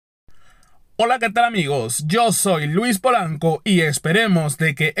Hola, ¿qué tal amigos? Yo soy Luis Polanco y esperemos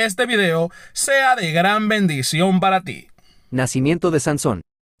de que este video sea de gran bendición para ti. Nacimiento de Samson.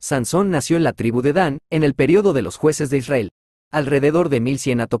 Samson nació en la tribu de Dan, en el período de los jueces de Israel. Alrededor de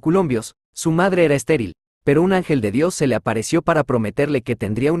 1100 atoculombios, su madre era estéril, pero un ángel de Dios se le apareció para prometerle que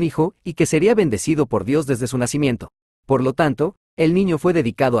tendría un hijo y que sería bendecido por Dios desde su nacimiento. Por lo tanto, el niño fue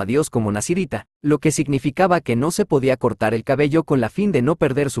dedicado a Dios como nazirita, lo que significaba que no se podía cortar el cabello con la fin de no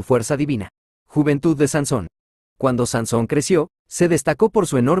perder su fuerza divina. Juventud de Samson. Cuando Samson creció, se destacó por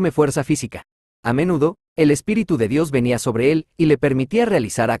su enorme fuerza física. A menudo, el Espíritu de Dios venía sobre él y le permitía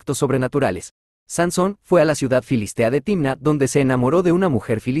realizar actos sobrenaturales. Samson fue a la ciudad filistea de Timna, donde se enamoró de una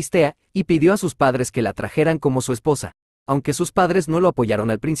mujer filistea y pidió a sus padres que la trajeran como su esposa. Aunque sus padres no lo apoyaron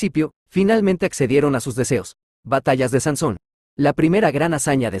al principio, finalmente accedieron a sus deseos. Batallas de Samson. La primera gran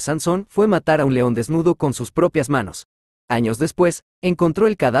hazaña de Samson fue matar a un león desnudo con sus propias manos. Años después, encontró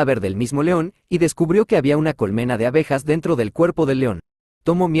el cadáver del mismo león y descubrió que había una colmena de abejas dentro del cuerpo del león.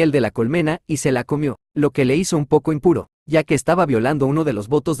 Tomó miel de la colmena y se la comió, lo que le hizo un poco impuro, ya que estaba violando uno de los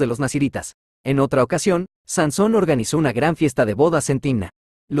votos de los naziritas. En otra ocasión, Samson organizó una gran fiesta de bodas en Timna.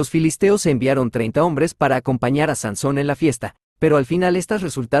 Los filisteos enviaron 30 hombres para acompañar a Samson en la fiesta, pero al final estas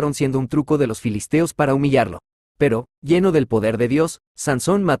resultaron siendo un truco de los filisteos para humillarlo. Pero, lleno del poder de Dios,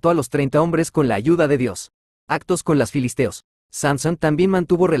 Samson mató a los 30 hombres con la ayuda de Dios. Actos con las filisteos. Samson también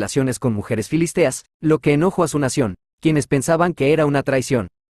mantuvo relaciones con mujeres filisteas, lo que enojó a su nación, quienes pensaban que era una traición.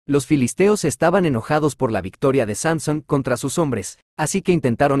 Los filisteos estaban enojados por la victoria de Samson contra sus hombres, así que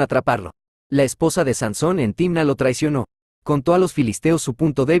intentaron atraparlo. La esposa de Samson en Timna lo traicionó. Contó a los filisteos su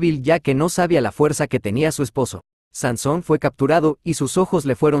punto débil ya que no sabía la fuerza que tenía su esposo. Samson fue capturado y sus ojos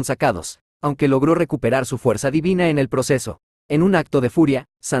le fueron sacados, aunque logró recuperar su fuerza divina en el proceso. En un acto de furia,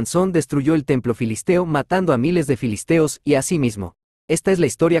 Samson destruyó el templo filisteo matando a miles de filisteos y a sí mismo. Esta es la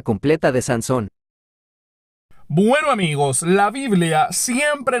historia completa de Samson. Bueno amigos, la Biblia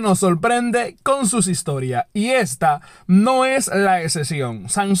siempre nos sorprende con sus historias y esta no es la excepción.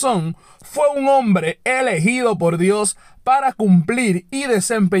 Samson fue un hombre elegido por Dios para cumplir y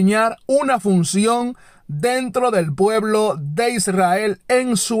desempeñar una función dentro del pueblo de Israel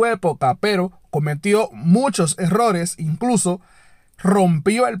en su época, pero cometió muchos errores, incluso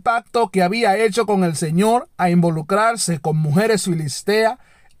rompió el pacto que había hecho con el Señor a involucrarse con mujeres filisteas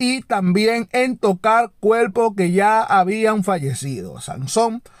y también en tocar cuerpos que ya habían fallecido.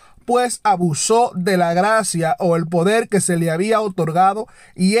 Samson pues abusó de la gracia o el poder que se le había otorgado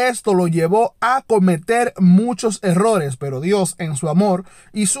y esto lo llevó a cometer muchos errores, pero Dios en su amor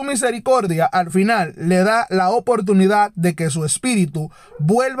y su misericordia al final le da la oportunidad de que su espíritu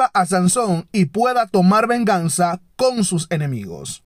vuelva a Samson y pueda tomar venganza con sus enemigos.